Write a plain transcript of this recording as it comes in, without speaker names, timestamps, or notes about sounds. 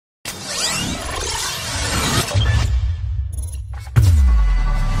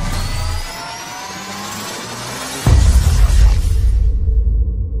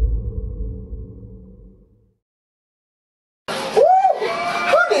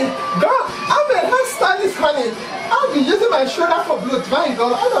my shoulder for blood. Fine,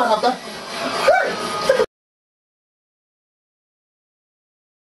 girl. I don't have that.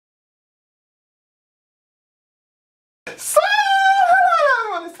 So, hello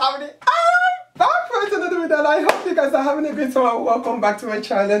everyone, it's happening. I'm back with another video and I hope you guys are having a great time. Welcome back to my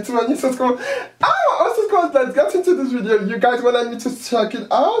channel, to my new subscriber. Also, guys, let's get into this video. You guys wanted me to check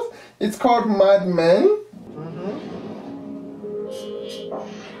it out. It's called MadMen.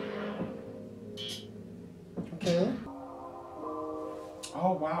 Okay.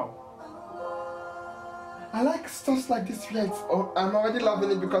 Oh wow. I like stuff like this here. I'm already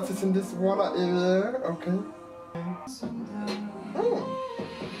loving it because it's in this water area. Okay.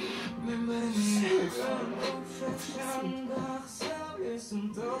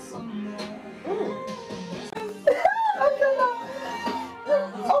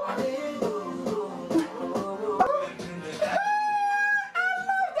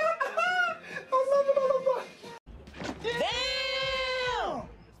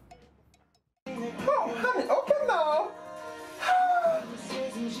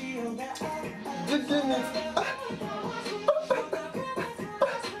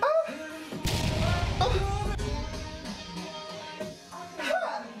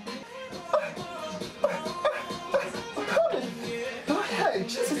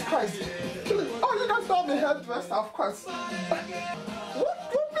 Jesus Christ. Oh, you guys saw the hairdresser, of course.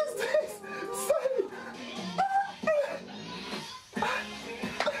 What group is this? Sorry.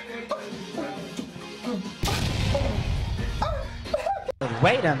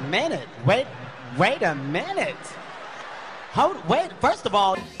 Wait a minute. Wait a minute. Wait, first of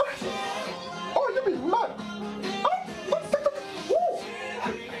all. Oh, you mean mad?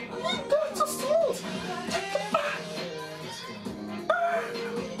 That's so smooth.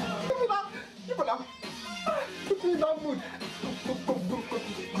 Put me in that mood.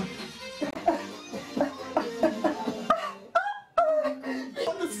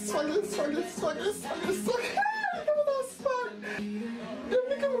 Oh, this is swaggy.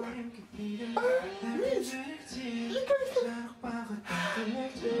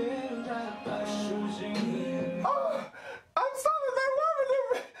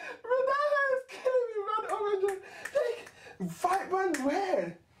 Vibrant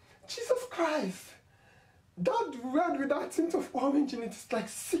red! Jesus Christ! That red with that tint of orange in it is like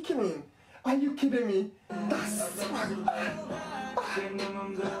sickening. Are you kidding me? That's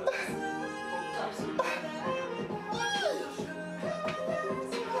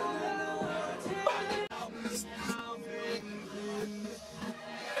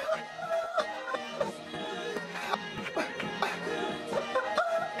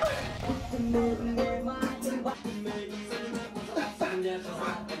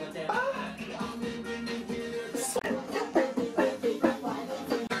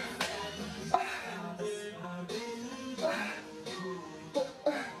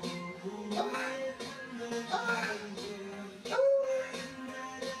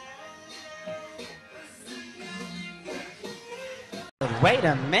Wait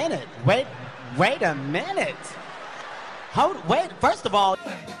a minute. Wait a minute. Wait, first of all.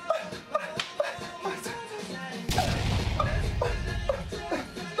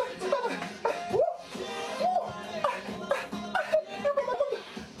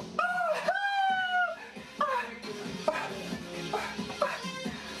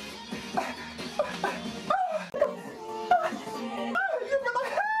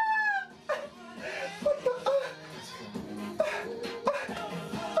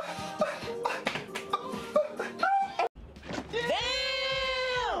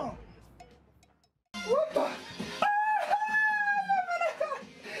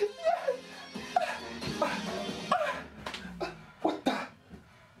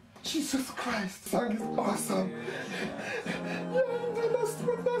 Jesus Christ, this song is awesome.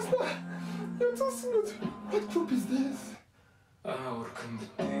 You're too smooth. What group is this?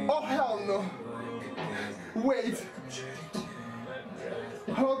 Oh hell no. Wait.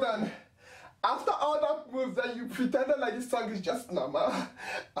 Hold on. After all that moves that you pretended like this song is just normal.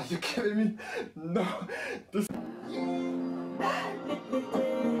 Are you kidding me? No. This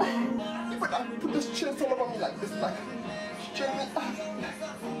put this chest all over me like this, like chain me up.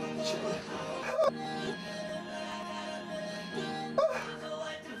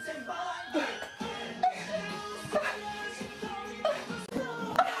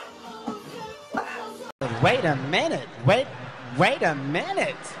 Wait a minute. Wait a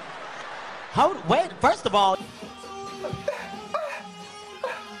minute. Wait, first of all.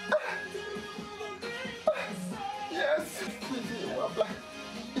 Yes. It's freezing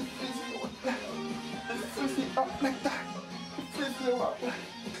up like that. It's freezing up.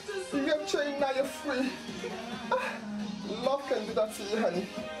 If you're chained, now you're free. Love can do that to you, honey.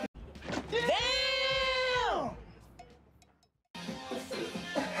 Damn!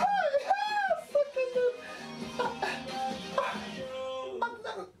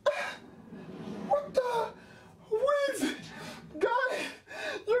 What the? Wait! Guys,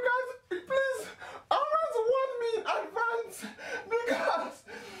 you guys, please, always warn me in advance because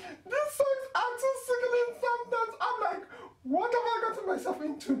these songs are too sickening sometimes. I'm like, what have I gotten myself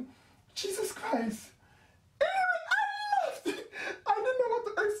into? Jesus Christ. Anyway, I loved it. I didn't know what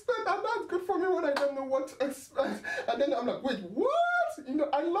to expect, and that's good for me when I don't know what to expect. And then I'm like, wait, what? You know,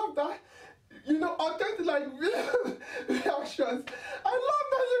 I love that. You know, authentic, like, real reactions. I love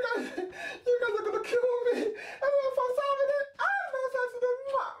that you